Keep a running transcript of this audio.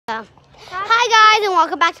Hi guys, and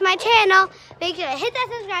welcome back to my channel. Make sure to hit that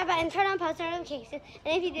subscribe button, turn on post notifications,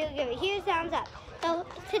 and if you do, give it a huge thumbs up. So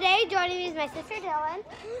today joining me is my sister Dylan,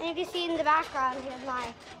 and if you see in the background, here's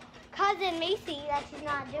my cousin Macy that she's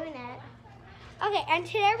not doing it. Okay, and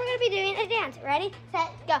today we're going to be doing a dance. Ready, set,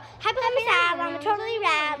 go. Happy llama, sad llama, totally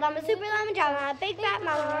rad, llama, super llama, drama, big fat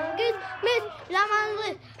mama, goose, moose, llama on the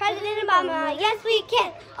loose, President Obama, yes we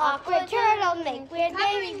can. Awkward turtle, make weird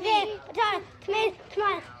babies, potato,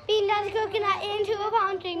 tomato, bean down the coconut into a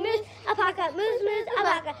palm tree, moose, alpaca, moose, moose,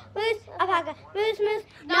 alpaca, moose, alpaca, moose, moose,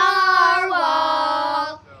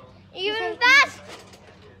 narwhal. Even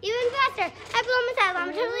faster. Happy llama, sad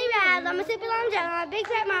llama, totally rad, llama, super llama, drama, big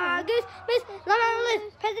fat mama, goose, moose, llama on the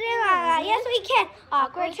loose, President Llama, yes we can.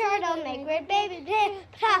 Awkward turtle, make weird babies,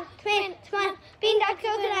 potato, tomato, bean down the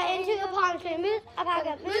coconut into a palm tree, moose,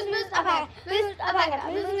 alpaca, moose, moose, alpaca, moose, alpaca,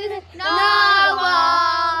 moose, moose,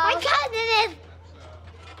 narwhal. My cousin is.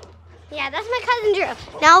 Yeah, that's my cousin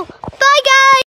Drew. Now, bye guys!